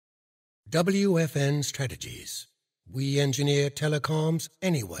WFN Strategies. We engineer telecoms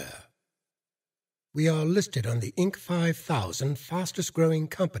anywhere. We are listed on the Inc. 5000 fastest-growing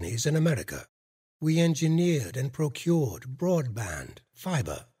companies in America. We engineered and procured broadband,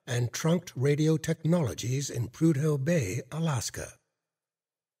 fiber, and trunked radio technologies in Prudhoe Bay, Alaska.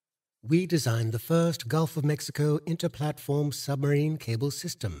 We designed the first Gulf of Mexico interplatform submarine cable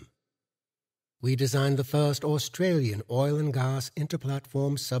system. We designed the first Australian oil and gas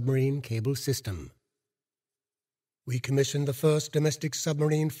interplatform submarine cable system. We commissioned the first domestic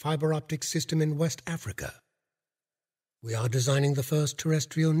submarine fiber optic system in West Africa. We are designing the first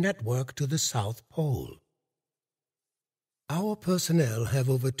terrestrial network to the South Pole. Our personnel have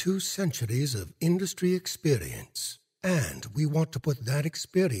over 2 centuries of industry experience, and we want to put that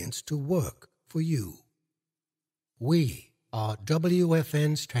experience to work for you. We are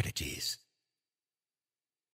WFN Strategies.